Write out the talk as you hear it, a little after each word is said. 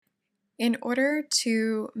In order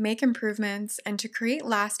to make improvements and to create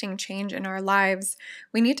lasting change in our lives,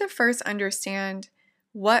 we need to first understand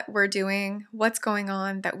what we're doing, what's going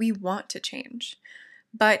on that we want to change.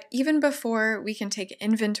 But even before we can take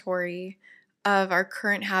inventory of our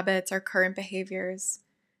current habits, our current behaviors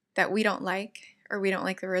that we don't like or we don't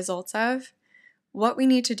like the results of, what we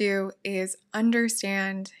need to do is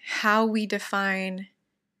understand how we define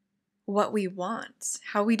what we want,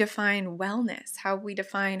 how we define wellness, how we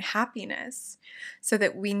define happiness, so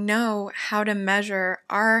that we know how to measure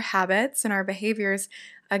our habits and our behaviors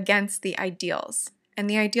against the ideals. And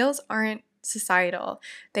the ideals aren't societal,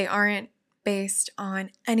 they aren't based on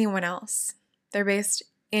anyone else, they're based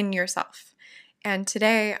in yourself. And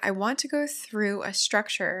today, I want to go through a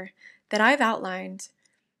structure that I've outlined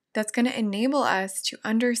that's going to enable us to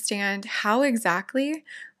understand how exactly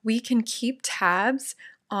we can keep tabs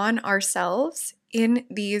on ourselves in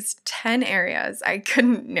these 10 areas. I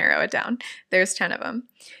couldn't narrow it down. There's 10 of them.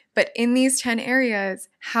 But in these 10 areas,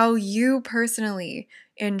 how you personally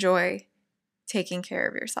enjoy taking care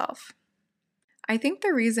of yourself. I think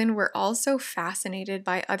the reason we're all so fascinated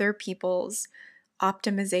by other people's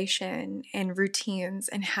optimization and routines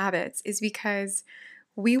and habits is because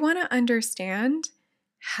we want to understand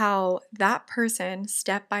how that person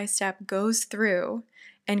step by step goes through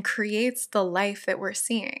and creates the life that we're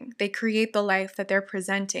seeing. They create the life that they're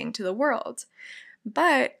presenting to the world.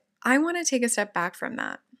 But I want to take a step back from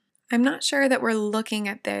that. I'm not sure that we're looking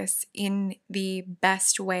at this in the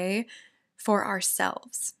best way for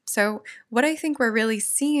ourselves. So, what I think we're really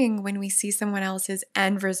seeing when we see someone else's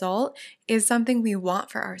end result is something we want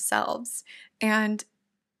for ourselves. And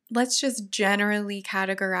let's just generally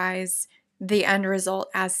categorize the end result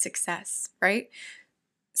as success, right?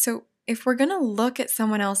 So if we're going to look at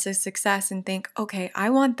someone else's success and think, okay, I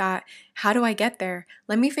want that. How do I get there?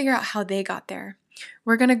 Let me figure out how they got there.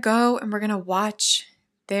 We're going to go and we're going to watch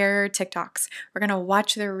their TikToks. We're going to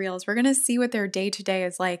watch their reels. We're going to see what their day to day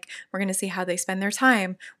is like. We're going to see how they spend their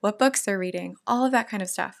time, what books they're reading, all of that kind of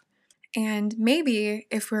stuff. And maybe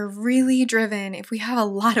if we're really driven, if we have a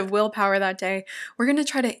lot of willpower that day, we're going to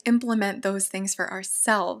try to implement those things for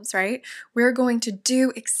ourselves, right? We're going to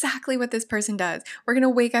do exactly what this person does. We're going to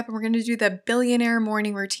wake up and we're going to do the billionaire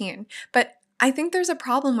morning routine. But I think there's a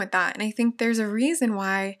problem with that. And I think there's a reason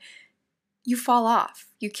why you fall off.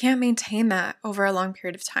 You can't maintain that over a long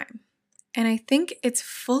period of time. And I think it's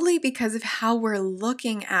fully because of how we're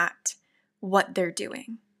looking at what they're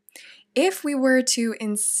doing. If we were to,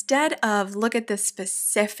 instead of look at the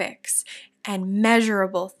specifics and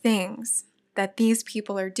measurable things that these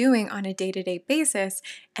people are doing on a day-to-day basis,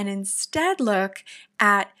 and instead look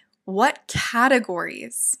at what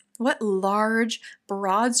categories, what large,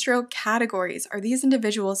 broad stroke categories are these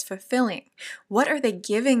individuals fulfilling? What are they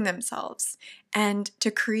giving themselves? And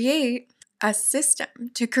to create a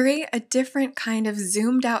system, to create a different kind of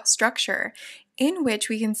zoomed out structure in which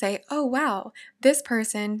we can say, oh wow, this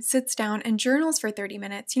person sits down and journals for 30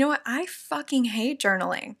 minutes. You know what? I fucking hate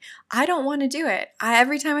journaling. I don't want to do it.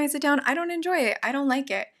 Every time I sit down, I don't enjoy it. I don't like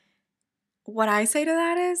it. What I say to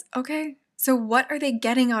that is, okay, so what are they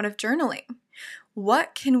getting out of journaling?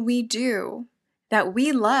 What can we do that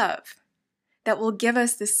we love that will give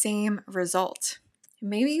us the same result?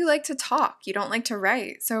 Maybe you like to talk, you don't like to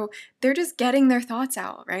write. So they're just getting their thoughts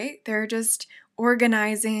out, right? They're just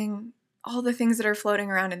organizing all the things that are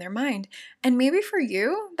floating around in their mind. And maybe for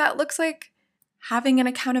you, that looks like having an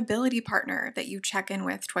accountability partner that you check in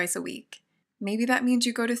with twice a week. Maybe that means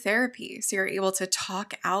you go to therapy so you're able to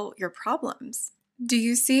talk out your problems. Do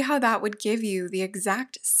you see how that would give you the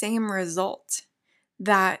exact same result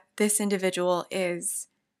that this individual is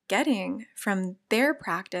getting from their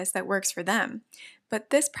practice that works for them? But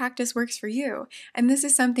this practice works for you, and this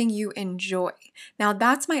is something you enjoy. Now,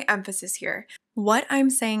 that's my emphasis here. What I'm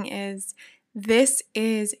saying is, this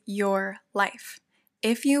is your life.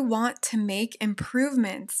 If you want to make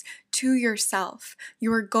improvements to yourself,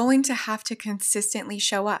 you are going to have to consistently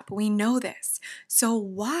show up. We know this. So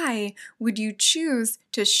why would you choose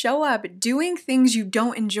to show up doing things you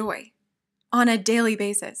don't enjoy on a daily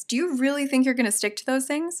basis? Do you really think you're going to stick to those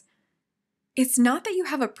things? It's not that you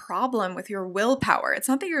have a problem with your willpower. It's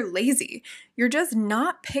not that you're lazy. You're just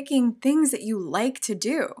not picking things that you like to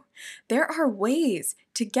do. There are ways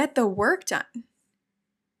to get the work done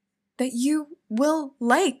that you will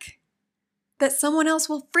like, that someone else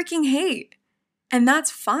will freaking hate. And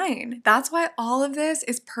that's fine. That's why all of this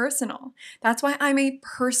is personal. That's why I'm a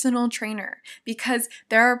personal trainer, because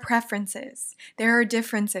there are preferences, there are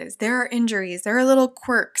differences, there are injuries, there are little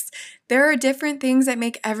quirks, there are different things that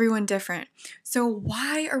make everyone different. So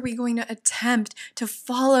why are we going to attempt to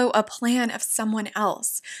follow a plan of someone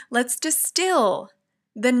else? Let's distill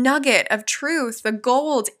the nugget of truth, the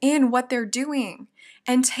gold in what they're doing,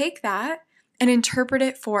 and take that and interpret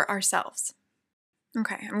it for ourselves.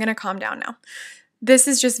 Okay, I'm going to calm down now. This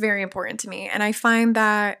is just very important to me. And I find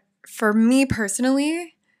that for me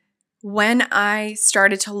personally, when I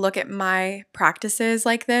started to look at my practices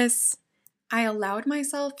like this, I allowed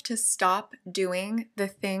myself to stop doing the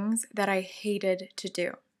things that I hated to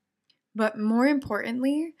do. But more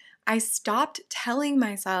importantly, I stopped telling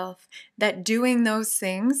myself that doing those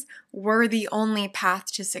things were the only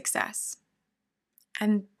path to success.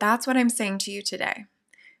 And that's what I'm saying to you today.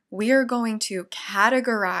 We are going to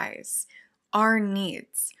categorize our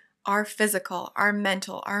needs, our physical, our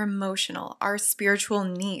mental, our emotional, our spiritual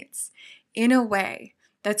needs in a way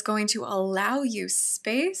that's going to allow you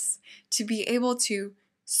space to be able to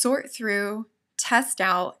sort through, test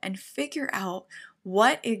out, and figure out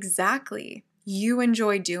what exactly you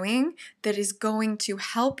enjoy doing that is going to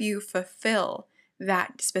help you fulfill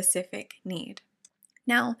that specific need.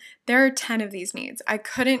 Now, there are 10 of these needs. I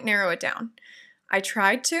couldn't narrow it down. I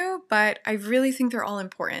tried to, but I really think they're all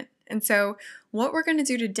important. And so, what we're going to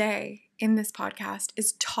do today in this podcast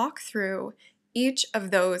is talk through each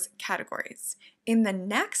of those categories. In the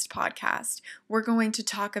next podcast, we're going to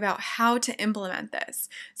talk about how to implement this.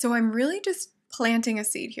 So, I'm really just planting a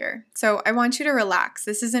seed here. So, I want you to relax.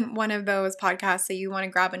 This isn't one of those podcasts that you want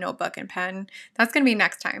to grab a notebook and pen. That's going to be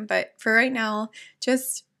next time. But for right now,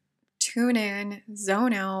 just tune in,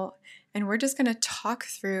 zone out, and we're just going to talk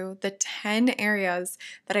through the 10 areas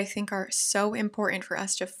that I think are so important for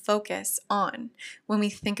us to focus on when we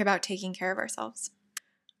think about taking care of ourselves.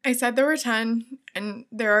 I said there were 10, and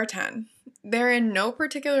there are 10. They're in no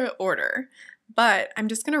particular order, but I'm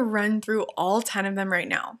just going to run through all 10 of them right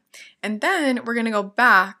now. And then we're going to go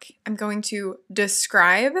back. I'm going to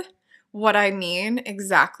describe what I mean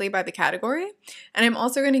exactly by the category, and I'm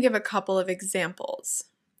also going to give a couple of examples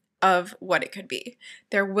of what it could be.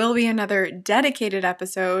 There will be another dedicated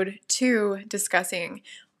episode to discussing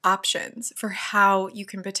options for how you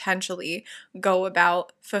can potentially go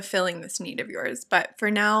about fulfilling this need of yours. But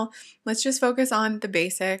for now, let's just focus on the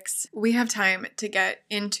basics. We have time to get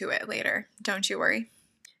into it later. Don't you worry.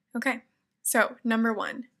 Okay, so number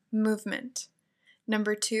 1, movement.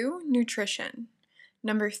 Number 2, nutrition.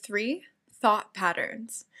 Number 3, thought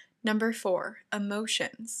patterns. Number 4,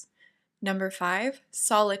 emotions. Number 5,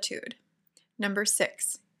 solitude. Number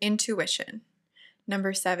 6, intuition.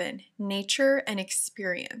 Number 7, nature and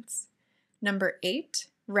experience. Number 8,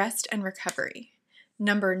 rest and recovery.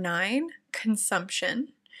 Number 9, consumption.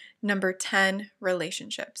 Number 10,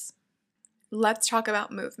 relationships. Let's talk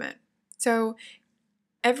about movement. So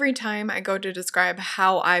every time I go to describe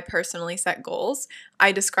how I personally set goals,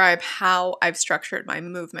 I describe how I've structured my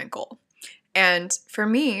movement goal. And for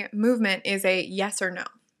me, movement is a yes or no.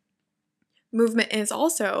 Movement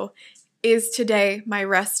is today my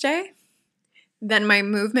rest day? Then my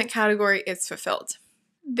movement category is fulfilled.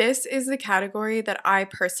 This is the category that I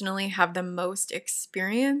personally have the most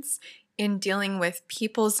experience in dealing with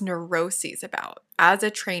people's neuroses about. As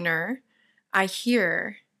a trainer, I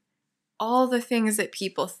hear all the things that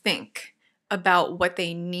people think about what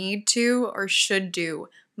they need to or should do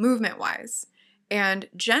movement-wise. And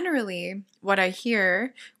generally, what I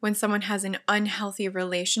hear when someone has an unhealthy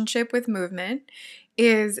relationship with movement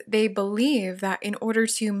is they believe that in order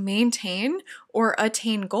to maintain or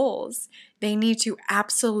attain goals, they need to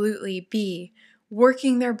absolutely be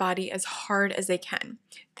working their body as hard as they can.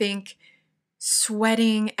 Think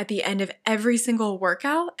sweating at the end of every single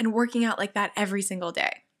workout and working out like that every single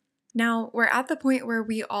day. Now, we're at the point where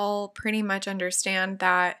we all pretty much understand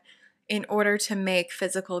that in order to make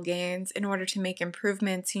physical gains, in order to make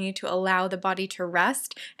improvements, you need to allow the body to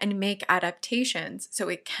rest and make adaptations so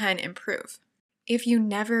it can improve. If you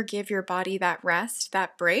never give your body that rest,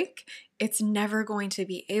 that break, it's never going to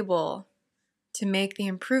be able to make the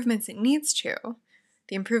improvements it needs to,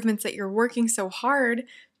 the improvements that you're working so hard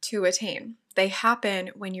to attain. They happen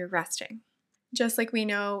when you're resting. Just like we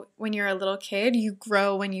know when you're a little kid, you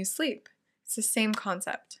grow when you sleep. It's the same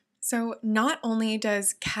concept. So not only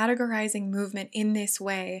does categorizing movement in this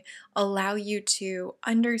way allow you to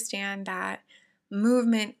understand that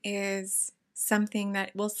movement is something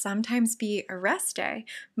that will sometimes be a rest day,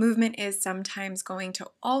 movement is sometimes going to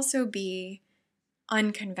also be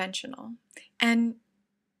unconventional. And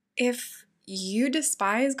if you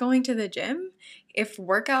despise going to the gym, If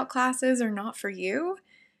workout classes are not for you,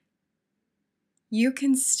 you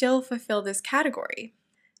can still fulfill this category.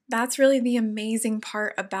 That's really the amazing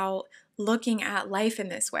part about looking at life in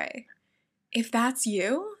this way. If that's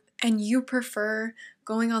you and you prefer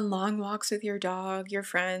going on long walks with your dog, your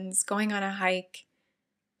friends, going on a hike,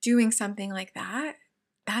 doing something like that,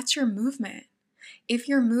 that's your movement. If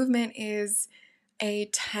your movement is a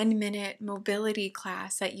 10-minute mobility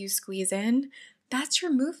class that you squeeze in, that's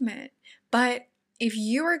your movement. But if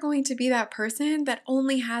you are going to be that person that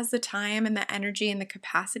only has the time and the energy and the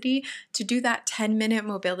capacity to do that 10-minute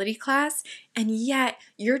mobility class, and yet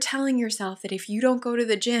you're telling yourself that if you don't go to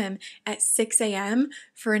the gym at 6 a.m.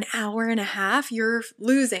 for an hour and a half, you're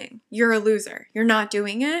losing. You're a loser. You're not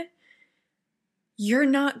doing it. You're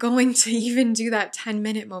not going to even do that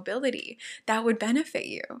 10-minute mobility. That would benefit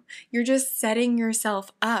you. You're just setting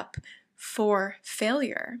yourself up for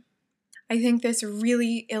failure. I think this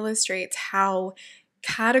really illustrates how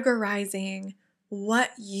categorizing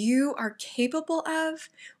what you are capable of,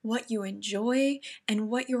 what you enjoy, and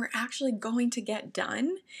what you're actually going to get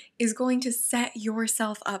done is going to set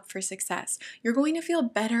yourself up for success. You're going to feel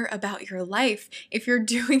better about your life if you're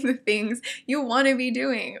doing the things you want to be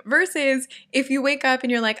doing versus if you wake up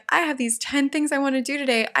and you're like, I have these 10 things I want to do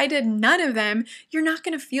today. I did none of them. You're not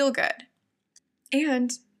going to feel good.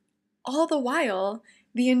 And all the while,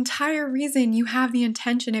 the entire reason you have the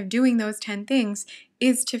intention of doing those 10 things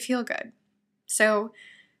is to feel good. So,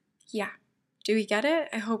 yeah, do we get it?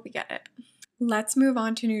 I hope we get it. Let's move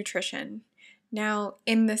on to nutrition. Now,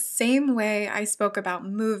 in the same way I spoke about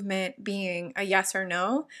movement being a yes or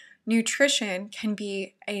no, nutrition can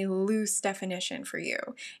be a loose definition for you.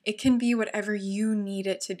 It can be whatever you need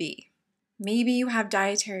it to be. Maybe you have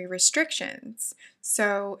dietary restrictions.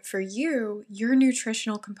 So for you, your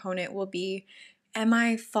nutritional component will be, am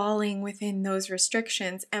I falling within those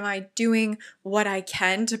restrictions? Am I doing what I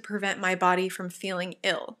can to prevent my body from feeling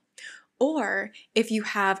ill? Or if you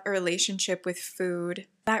have a relationship with food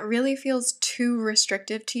that really feels too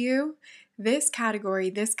restrictive to you, this category,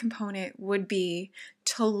 this component would be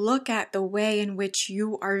to look at the way in which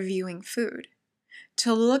you are viewing food,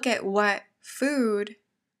 to look at what food,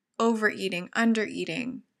 overeating,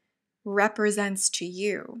 undereating represents to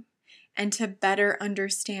you, and to better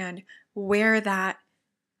understand where that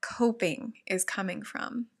coping is coming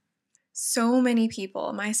from. So many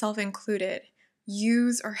people, myself included,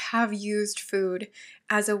 use or have used food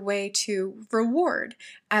as a way to reward,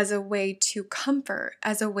 as a way to comfort,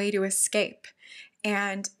 as a way to escape.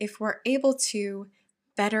 And if we're able to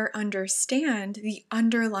better understand the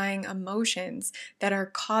underlying emotions that are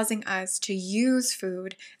causing us to use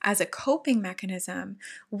food as a coping mechanism,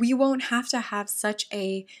 we won't have to have such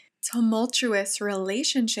a tumultuous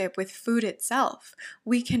relationship with food itself.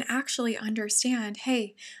 We can actually understand,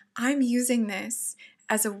 hey, I'm using this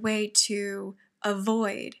as a way to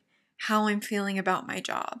avoid how I'm feeling about my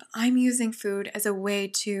job. I'm using food as a way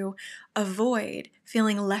to avoid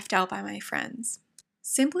feeling left out by my friends.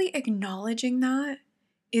 Simply acknowledging that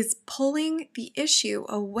is pulling the issue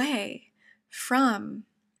away from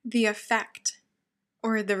the effect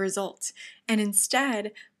or the result, and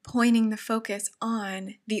instead pointing the focus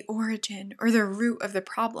on the origin or the root of the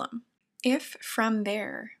problem. If from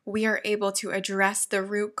there we are able to address the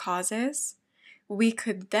root causes, we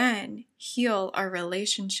could then heal our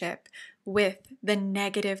relationship with the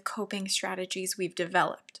negative coping strategies we've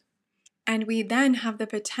developed. And we then have the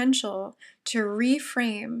potential to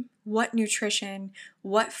reframe what nutrition,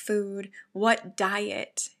 what food, what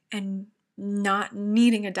diet, and not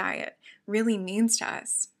needing a diet really means to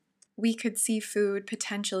us. We could see food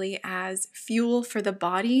potentially as fuel for the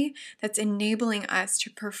body that's enabling us to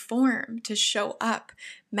perform, to show up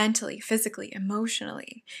mentally, physically,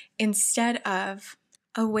 emotionally, instead of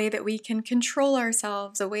a way that we can control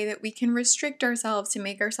ourselves, a way that we can restrict ourselves to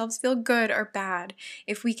make ourselves feel good or bad.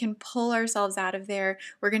 If we can pull ourselves out of there,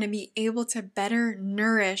 we're going to be able to better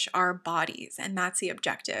nourish our bodies. And that's the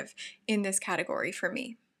objective in this category for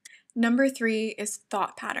me. Number 3 is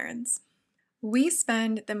thought patterns. We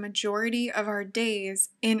spend the majority of our days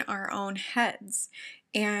in our own heads,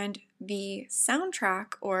 and the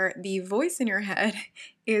soundtrack or the voice in your head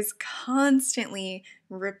is constantly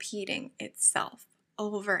repeating itself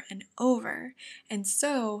over and over. And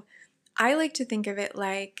so I like to think of it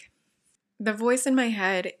like the voice in my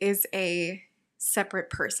head is a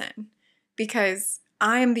separate person because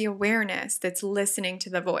I'm the awareness that's listening to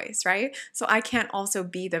the voice, right? So I can't also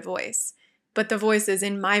be the voice, but the voice is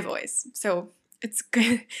in my voice. So it's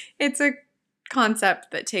good. It's a concept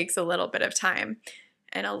that takes a little bit of time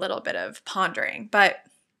and a little bit of pondering. But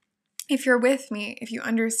if you're with me, if you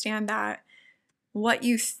understand that what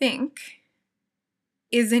you think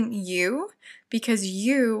isn't you, because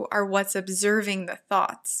you are what's observing the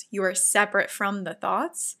thoughts, you are separate from the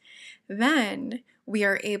thoughts, then we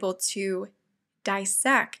are able to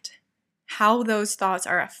dissect how those thoughts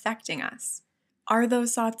are affecting us. Are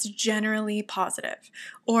those thoughts generally positive?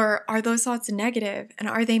 Or are those thoughts negative? And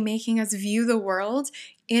are they making us view the world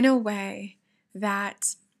in a way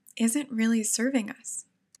that isn't really serving us?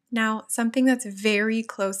 Now, something that's very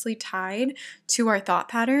closely tied to our thought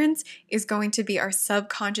patterns is going to be our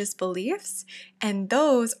subconscious beliefs, and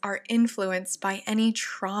those are influenced by any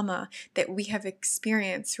trauma that we have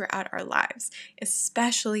experienced throughout our lives,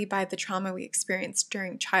 especially by the trauma we experienced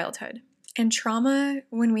during childhood. And trauma,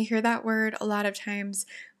 when we hear that word, a lot of times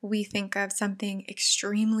we think of something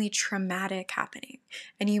extremely traumatic happening.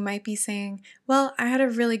 And you might be saying, well, I had a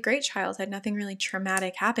really great childhood, nothing really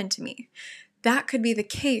traumatic happened to me. That could be the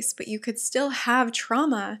case, but you could still have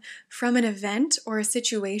trauma from an event or a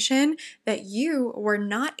situation that you were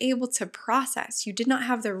not able to process. You did not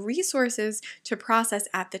have the resources to process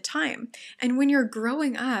at the time. And when you're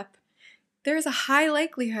growing up, there's a high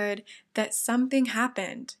likelihood that something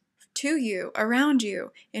happened to you, around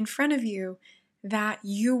you, in front of you, that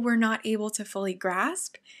you were not able to fully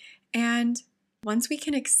grasp. And once we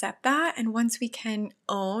can accept that, and once we can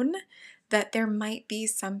own that there might be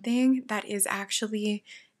something that is actually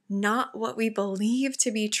not what we believe to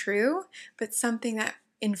be true, but something that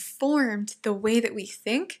informed the way that we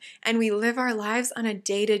think and we live our lives on a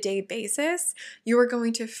day-to-day basis, you are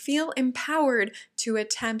going to feel empowered to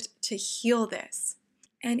attempt to heal this.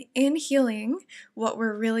 And in healing, what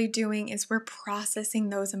we're really doing is we're processing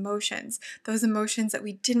those emotions that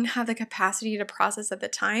we didn't have the capacity to process at the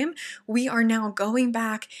time. We are now going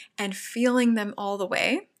back and feeling them all the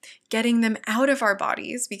way, getting them out of our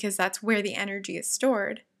bodies because that's where the energy is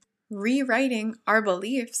stored, rewriting our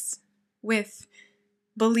beliefs with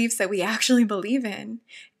beliefs that we actually believe in,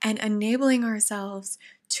 and enabling ourselves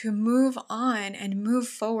to move on and move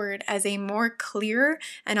forward as a more clear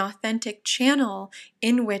and authentic channel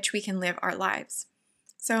in which we can live our lives.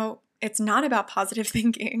 So it's not about positive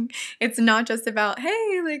thinking. It's not just about,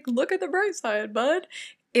 hey, like, look at the bright side, bud.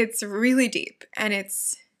 It's really deep and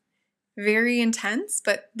it's very intense,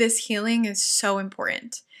 but this healing is so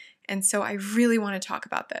important. And so I really want to talk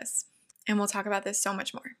about this. And we'll talk about this so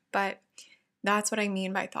much more. But that's what I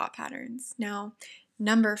mean by thought patterns. Now,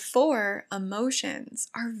 number 4, emotions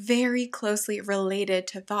are very closely related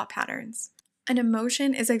to thought patterns. An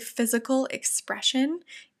emotion is a physical expression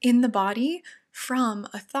in the body from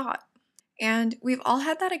a thought. And we've all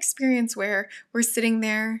had that experience where we're sitting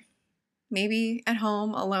there, maybe at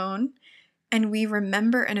home alone, and we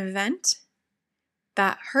remember an event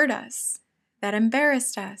that hurt us, that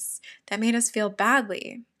embarrassed us, that made us feel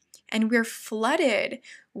badly. And we're flooded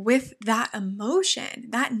with that emotion,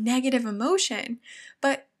 that negative emotion.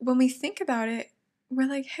 But when we think about it, we're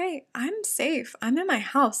like, hey, I'm safe. I'm in my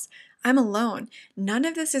house. I'm alone. None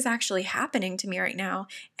of this is actually happening to me right now.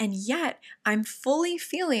 And yet I'm fully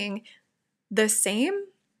feeling the same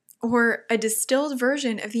or a distilled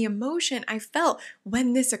version of the emotion I felt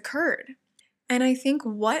when this occurred. And I think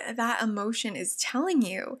what that emotion is telling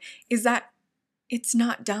you is that it's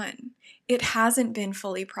not done. It hasn't been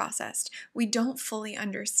fully processed. We don't fully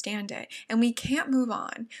understand it, and we can't move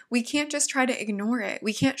on. We can't just try to ignore it.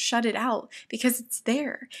 We can't shut it out because it's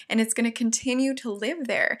there and it's going to continue to live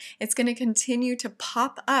there. It's going to continue to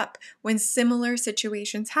pop up when similar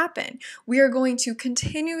situations happen. We are going to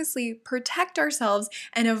continuously protect ourselves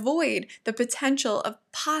and avoid the potential of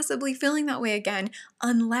possibly feeling that way again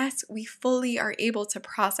unless we fully are able to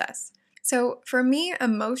process. So for me,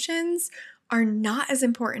 emotions are not as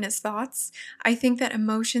important as thoughts. I think that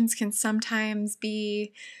emotions can sometimes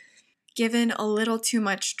be given a little too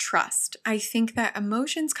much trust. I think that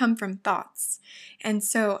emotions come from thoughts. And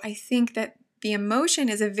so I think that the emotion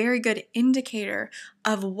is a very good indicator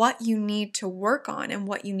of what you need to work on and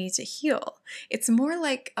what you need to heal. It's more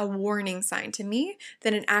like a warning sign to me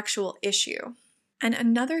than an actual issue. And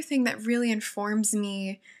another thing that really informs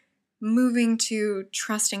me moving to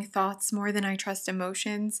trusting thoughts more than I trust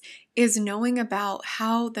emotions is knowing about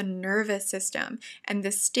how the nervous system and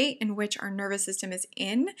the state in which our nervous system is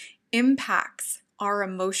in impacts our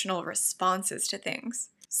emotional responses to things.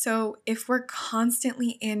 So if we're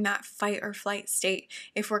constantly in that fight or flight state,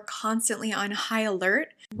 if we're constantly on high alert,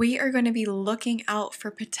 we are going to be looking out for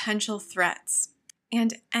potential threats.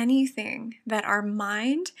 And anything that our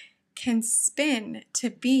mind can spin to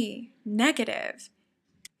be negative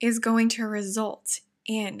is going to result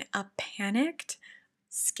in a panicked,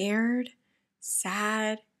 scared,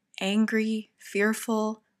 sad, angry,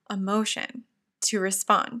 fearful emotion to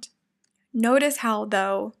respond. Notice how,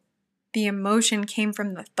 though, The emotion came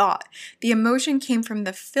from the thought. The emotion came from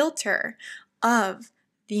the filter of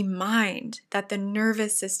the mind that the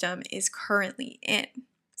nervous system is currently in.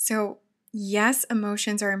 So, yes,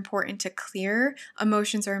 emotions are important to clear,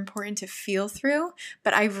 emotions are important to feel through,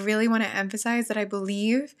 but I really want to emphasize that I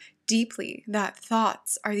believe deeply that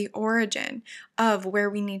thoughts are the origin of where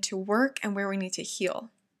we need to work and where we need to heal.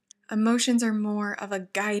 Emotions are more of a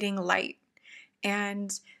guiding light,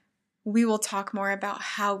 and we will talk more about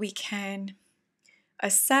how we can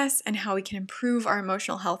assess and how we can improve our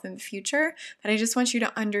emotional health in the future, but I just want you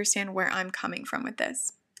to understand where I'm coming from with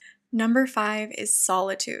this. Number 5 is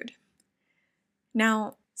solitude.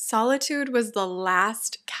 Now, solitude was the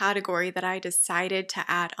last category that I decided to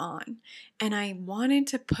add on, and I wanted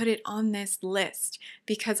to put it on this list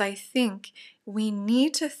because I think we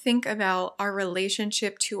need to think about our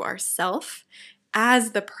relationship to ourself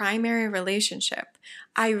as the primary relationship.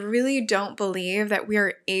 I really don't believe that we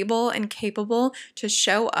are able and capable to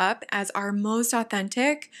show up as our most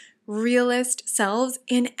authentic, realist selves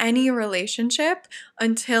in any relationship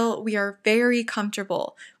until we are very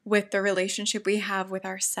comfortable with the relationship we have with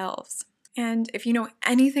ourselves. And if you know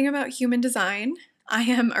anything about human design, I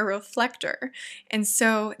am a reflector. And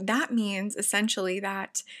so that means essentially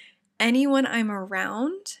that anyone I'm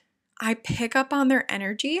around, I pick up on their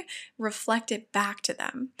energy, reflect it back to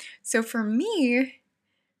them. So for me,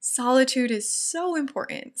 solitude is so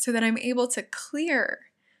important so that I'm able to clear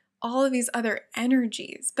all of these other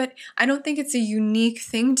energies. But I don't think it's a unique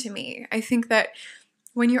thing to me. I think that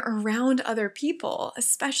when you're around other people,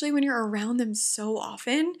 especially when you're around them so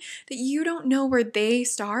often, that you don't know where they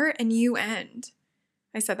start and you end.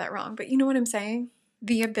 I said that wrong, but you know what I'm saying?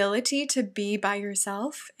 The ability to be by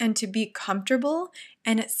yourself and to be comfortable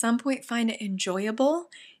and at some point find it enjoyable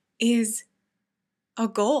is a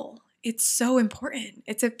goal. It's so important.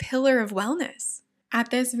 It's a pillar of wellness. At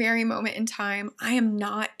this very moment in time, I am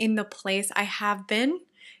not in the place I have been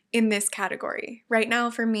in this category. Right now,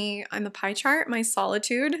 for me, on the pie chart, my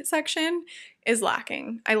solitude section is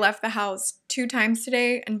lacking. I left the house 2 times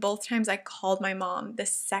today, and both times I called my mom the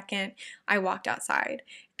second I walked outside.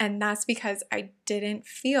 And that's because I didn't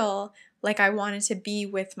feel like I wanted to be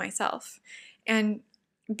with myself. And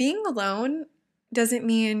being alone doesn't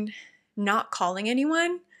mean not calling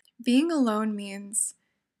anyone. Being alone means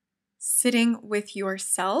sitting with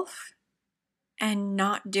yourself and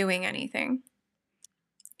not doing anything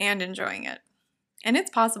and enjoying it. And it's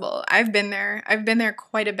possible. I've been there. I've been there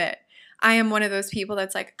quite a bit. I am one of those people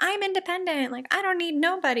that's like, I'm independent. Like, I don't need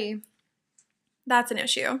nobody. That's an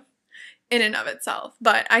issue in and of itself.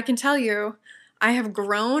 But I can tell you, I have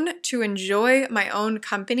grown to enjoy my own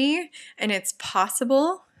company, and it's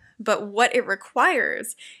possible. But what it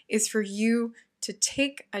requires is for you to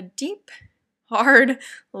take a deep, hard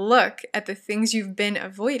look at the things you've been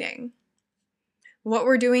avoiding. What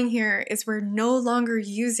we're doing here is we're no longer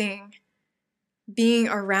using being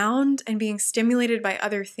around and being stimulated by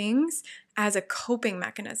other things as a coping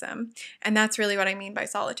mechanism. And that's really what I mean by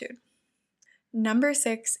solitude. Number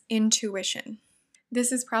 6, intuition.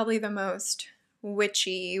 This is probably the most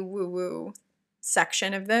witchy, woo-woo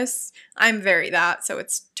section of this. I'm very that, so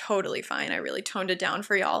it's totally fine. I really toned it down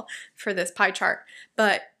for y'all for this pie chart.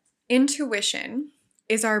 But intuition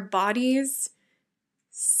is our body's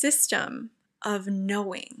system of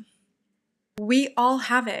knowing. We all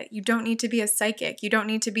have it. You don't need to be a psychic. You don't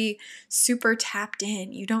need to be super tapped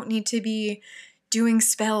in. You don't need to be doing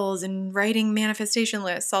spells and writing manifestation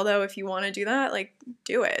lists. Although if you want to do that, like,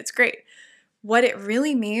 do it. It's great. What it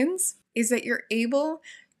really means is that you're able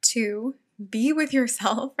to be with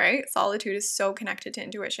yourself, right? Solitude is so connected to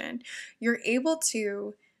intuition. You're able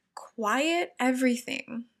to quiet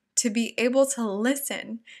everything, to be able to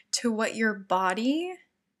listen to what your body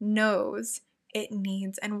knows it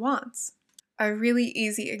needs and wants. A really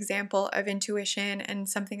easy example of intuition and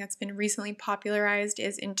something that's been recently popularized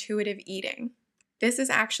is intuitive eating. This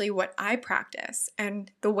is actually what I practice,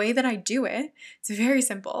 and the way that I do it, it's very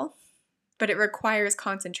simple, but it requires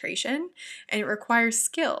concentration and it requires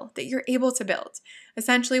skill that you're able to build.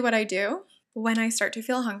 Essentially what I do when I start to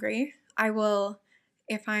feel hungry, I will,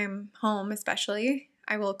 if I'm home especially,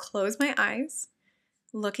 I will close my eyes,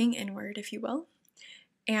 looking inward, if you will,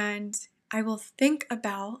 and I will think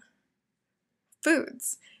about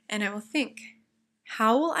foods. And I will think,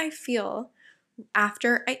 how will I feel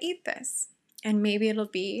after I eat this? And maybe it'll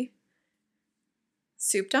be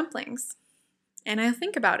soup dumplings. And I'll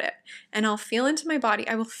think about it and I'll feel into my body.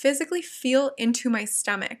 I will physically feel into my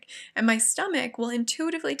stomach, and my stomach will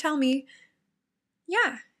intuitively tell me,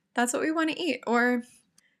 yeah, that's what we want to eat. Or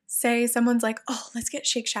say someone's like, oh, let's get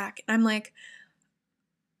Shake Shack. And I'm like,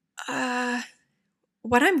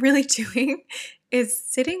 what I'm really doing is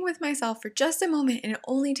sitting with myself for just a moment, and it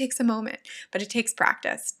only takes a moment, but it takes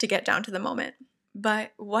practice to get down to the moment.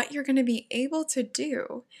 But what you're going to be able to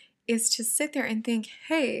do is to sit there and think,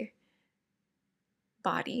 hey,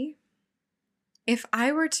 body, if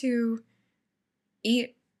I were to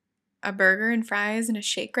eat a burger and fries and a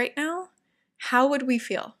shake right now, how would we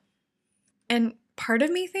feel? And part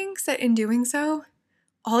of me thinks that in doing so,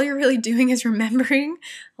 all you're really doing is remembering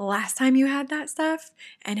the last time you had that stuff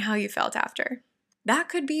and how you felt after. That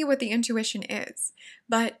could be what the intuition is.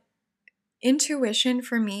 But intuition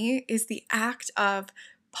for me is the act of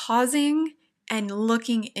pausing and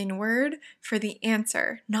looking inward for the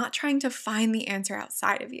answer, not trying to find the answer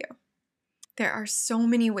outside of you. There are so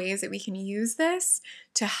many ways that we can use this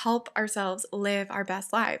to help ourselves live our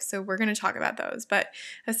best lives. So we're going to talk about those, but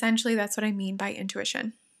essentially that's what I mean by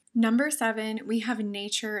intuition. Number 7, we have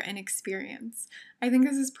nature and experience. I think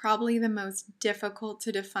this is probably the most difficult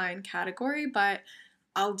to define category, but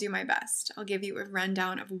I'll do my best. I'll give you a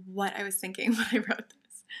rundown of what I was thinking when I wrote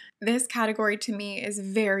this. This category to me is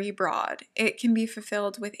very broad. It can be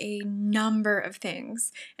fulfilled with a number of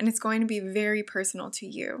things, and it's going to be very personal to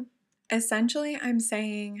you. Essentially, I'm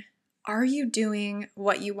saying, are you doing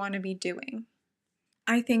what you want to be doing?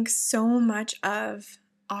 I think so much of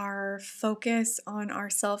our focus on our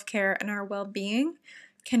self-care and our well-being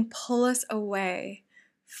can pull us away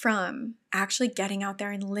from actually getting out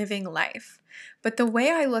there and living life. But the way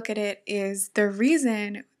I look at it is the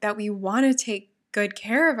reason that we want to take good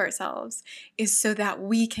care of ourselves is so that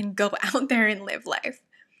we can go out there and live life.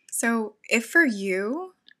 So if for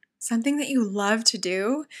you, something that you love to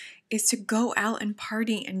do is to go out and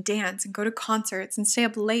party and dance and go to concerts and stay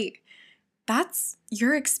up late, that's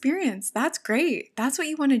your experience. That's great. That's what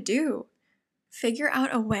you want to do. Figure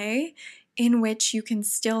out a way in which you can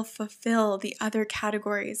still fulfill the other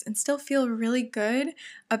categories and still feel really good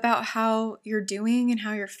about how you're doing and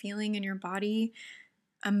how you're feeling in your body,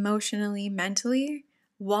 emotionally, mentally,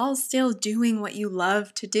 while still doing what you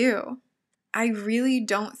love to do. I really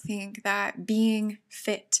don't think that being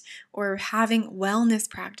fit or having wellness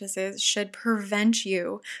practices should prevent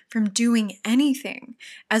you from doing anything.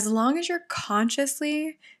 As long as you're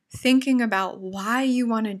consciously thinking about why you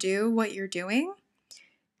want to do what you're doing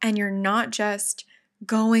and you're not just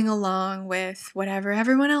going along with whatever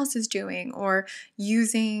everyone else is doing or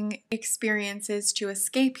using experiences to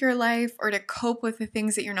escape your life or to cope with the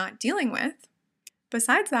things that you're not dealing with.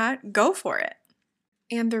 Besides that, go for it.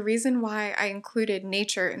 And the reason why I included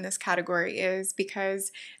nature in this category is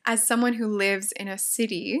because as someone who lives in a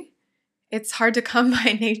city, it's hard to come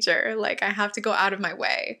by nature. Like, I have to go out of my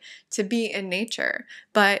way to be in nature.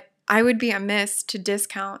 But I would be amiss to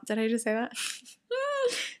discount. Did I just say that?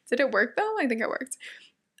 Did it work though? I think it worked.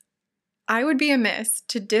 I would be amiss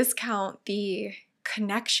to discount the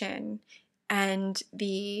connection and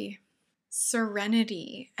the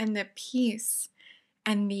serenity and the peace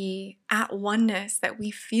and the at oneness that we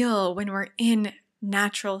feel when we're in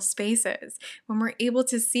natural spaces, when we're able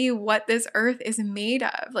to see what this earth is made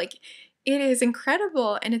of. Like, it is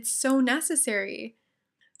incredible and it's so necessary.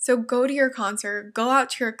 So go to your concert, go out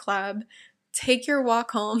to your club, take your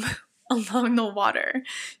walk home along the water.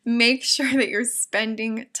 Make sure that you're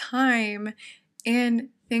spending time in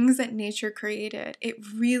things that nature created. It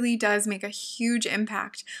really does make a huge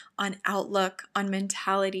impact on outlook, on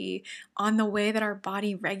mentality, on the way that our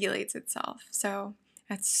body regulates itself. So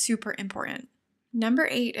that's super important. Number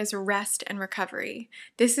 8 is rest and recovery.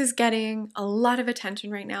 This is getting a lot of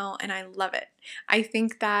attention right now, and I love it. I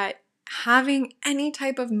think that having any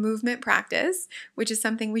type of movement practice, which is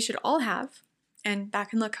something we should all have, and that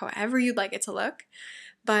can look however you'd like it to look,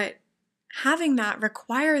 but having that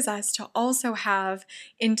requires us to also have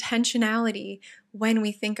intentionality when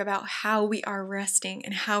we think about how we are resting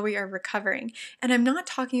and how we are recovering. And I'm not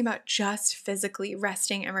talking about just physically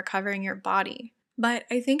resting and recovering your body, but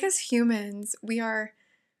I think as humans, we are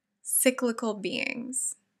cyclical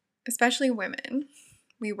beings, especially women.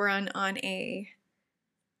 We run on a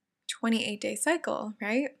 28-day cycle,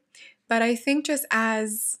 right? But I think just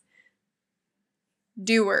as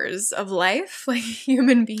doers of life, like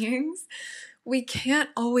human beings, we can't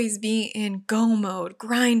always be in go mode,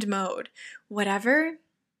 grind mode, whatever.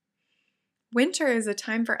 Winter is a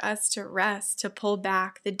time for us to rest, to pull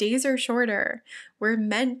back. The days are shorter. We're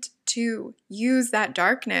meant to use that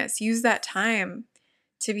darkness, use that time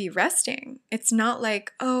to be resting. It's not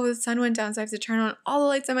like, oh, the sun went down, so I have to turn on all the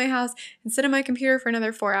lights in my house and sit on my computer for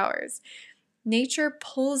another 4 hours. Nature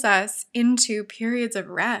pulls us into periods of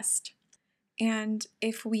rest. And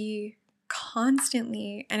if we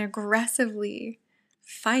constantly and aggressively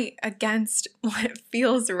fight against what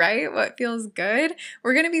feels right, what feels good,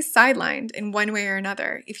 we're going to be sidelined in one way or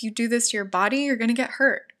another. If you do this to your body, you're going to get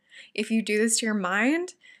hurt. If you do this to your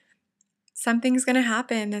mind, something's going to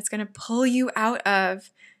happen that's going to pull you out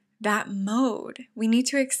of that mode. We need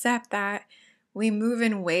to accept that we move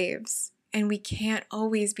in waves and we can't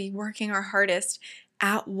always be working our hardest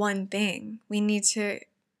at one thing. We need to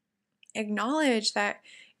acknowledge that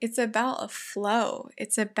it's about a flow.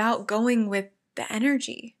 It's about going with the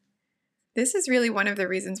energy. This is really one of the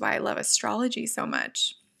reasons why I love astrology so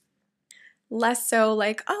much. Less so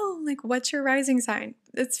like, oh, like what's your rising sign?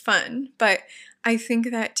 It's fun, but I think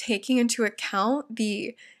that taking into account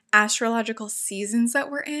the astrological seasons that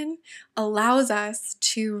we're in allows us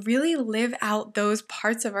to really live out those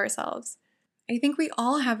parts of ourselves. I think we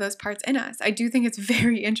all have those parts in us. I do think it's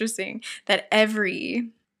very interesting that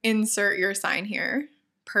every insert your sign here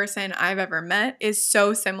person I've ever met is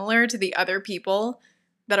so similar to the other people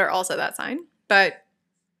that are also that sign, but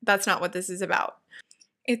that's not what this is about.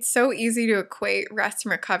 It's so easy to equate rest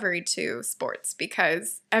and recovery to sports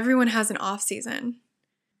because everyone has an off season.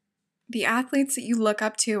 The athletes that you look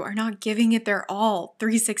up to are not giving it their all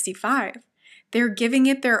 365. They're giving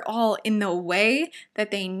it their all in the way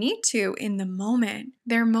that they need to in the moment.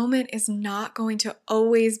 Their moment is not going to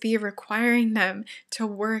always be requiring them to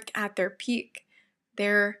work at their peak.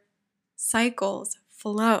 Their cycles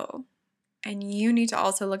flow. And you need to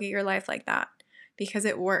also look at your life like that because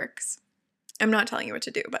it works. I'm not telling you what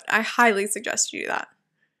to do, but I highly suggest you do that.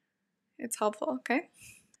 It's helpful, okay?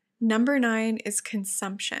 Number 9 is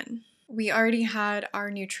consumption. We already had our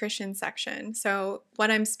nutrition section. So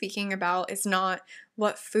what I'm speaking about is not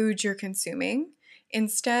what food you're consuming.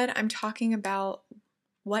 Instead, I'm talking about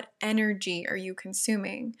what energy are you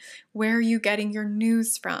consuming? Where are you getting your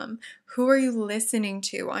news from? Who are you listening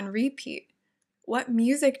to on repeat? What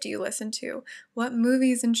music do you listen to? What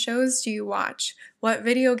movies and shows do you watch? What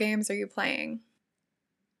video games are you playing?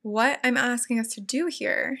 What I'm asking us to do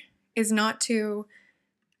here is not to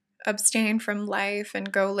abstain from life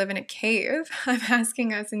and go live in a cave. I'm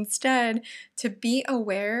asking us instead to be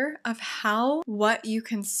aware of how what you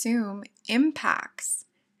consume impacts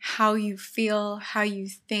how you feel, how you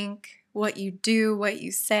think, what you do, what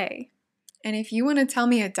you say. And if you want to tell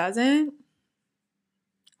me it doesn't,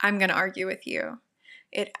 I'm going to argue with you.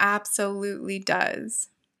 It absolutely does.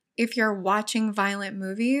 If you're watching violent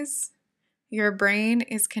movies, your brain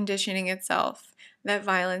is conditioning itself that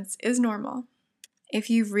violence is normal. If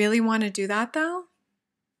you really want to do that though,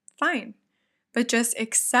 fine. But just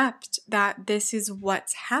accept that this is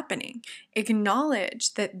what's happening.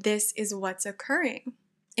 Acknowledge that this is what's occurring.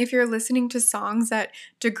 If you're listening to songs that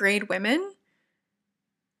degrade women,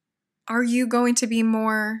 are you going to be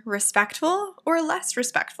more respectful or less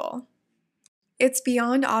respectful? It's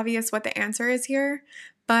beyond obvious what the answer is here,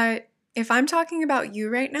 but if I'm talking about you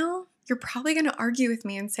right now, you're probably going to argue with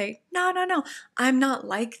me and say, no, I'm not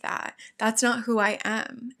like that. That's not who I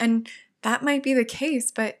am. And that might be the case,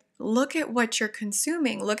 but look at what you're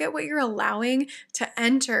consuming. Look at what you're allowing to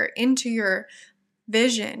enter into your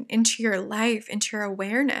vision, into your life, into your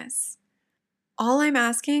awareness. All I'm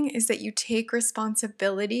asking is that you take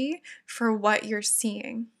responsibility for what you're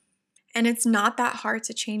seeing. And it's not that hard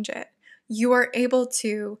to change it. You are able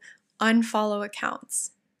to unfollow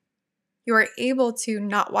accounts. You are able to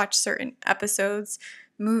not watch certain episodes,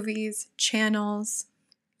 movies, channels.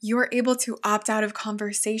 You are able to opt out of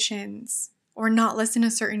conversations or not listen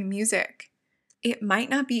to certain music. It might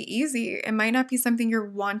not be easy. It might not be something you're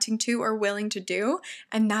wanting to or willing to do,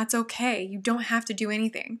 and that's okay. You don't have to do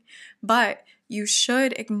anything. But you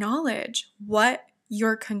should acknowledge what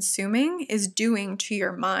you're consuming is doing to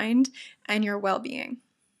your mind and your well-being.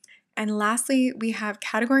 And lastly, we have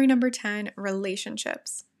category number 10,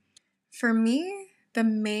 relationships. For me, the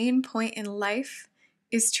main point in life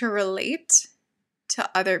is to relate to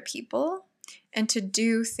other people and to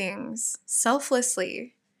do things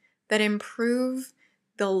selflessly that improve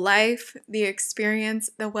the life, the experience,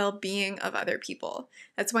 the well-being of other people.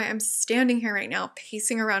 That's why I'm standing here right now,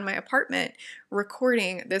 pacing around my apartment,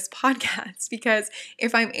 recording this podcast, because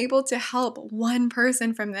if I'm able to help one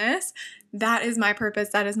person from this, that is my purpose,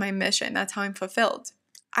 that is my mission, that's how I'm fulfilled.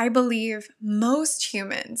 I believe most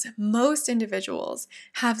humans, most individuals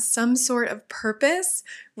have some sort of purpose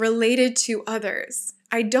related to others.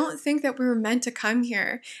 I don't think that we were meant to come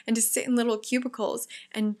here and to sit in little cubicles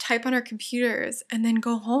and type on our computers and then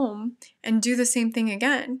go home and do the same thing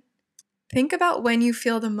again. Think about when you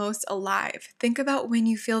feel the most alive. Think about when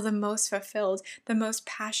you feel the most fulfilled, the most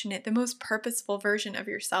passionate, the most purposeful version of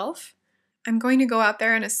yourself. I'm going to go out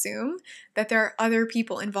there and assume that there are other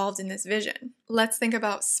people involved in this vision. Let's think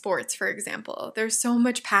about sports, for example. There's so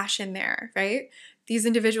much passion there, right? These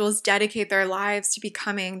individuals dedicate their lives to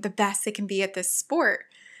becoming the best they can be at this sport.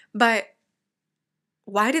 But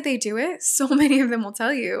why do they do it? So many of them will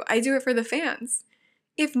tell you, I do it for the fans.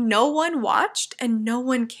 If no one watched and no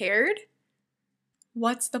one cared,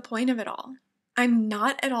 what's the point of it all? I'm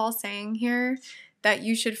not at all saying here that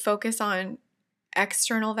you should focus on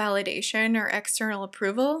external validation or external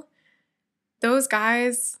approval. Those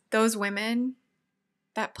guys, those women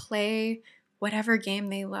that play whatever game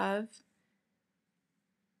they love,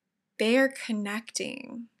 they are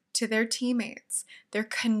connecting to their teammates. They're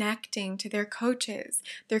connecting to their coaches.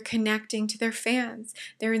 They're connecting to their fans.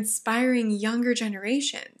 They're inspiring younger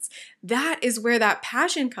generations. That is where that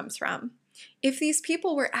passion comes from. If these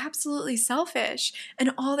people were absolutely selfish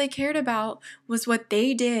and all they cared about was what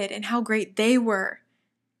they did and how great they were,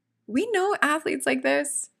 we know athletes like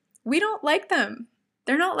this. We don't like them.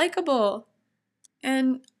 They're not likable.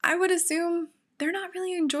 And I would assume they're not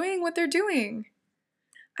really enjoying what they're doing.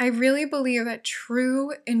 I really believe that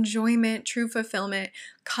true enjoyment, true fulfillment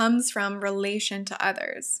comes from relation to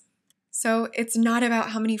others. So it's not about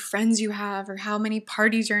how many friends you have or how many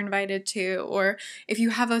parties you're invited to, or if you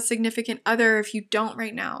have a significant other, if you don't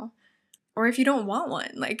right now, or if you don't want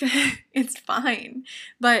one, like it's fine.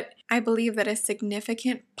 But I believe that a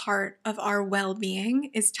significant part of our well-being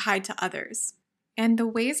is tied to others. And the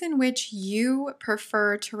ways in which you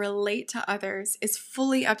prefer to relate to others is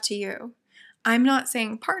fully up to you. I'm not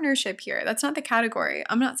saying partnership here. That's not the category.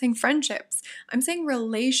 I'm not saying friendships. I'm saying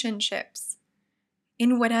relationships.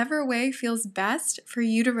 In whatever way feels best for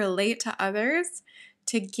you to relate to others,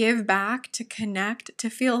 to give back, to connect, to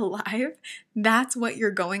feel alive, that's what you're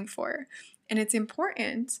going for. And it's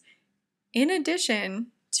important, in addition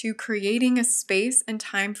to creating a space and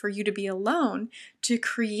time for you to be alone, to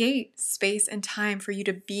create space and time for you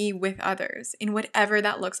to be with others in whatever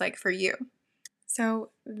that looks like for you. So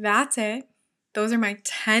that's it. Those are my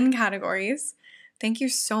 10 categories. Thank you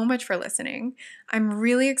so much for listening. I'm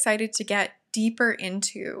really excited to get deeper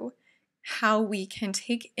into how we can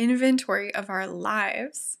take inventory of our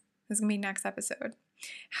lives. This is going to be next episode.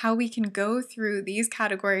 How we can go through these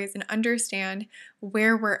categories and understand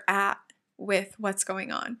where we're at with what's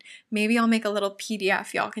going on. Maybe I'll make a little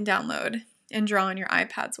PDF y'all can download and draw on your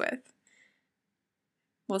iPads with.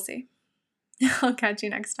 We'll see. I'll catch you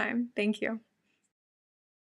next time. Thank you.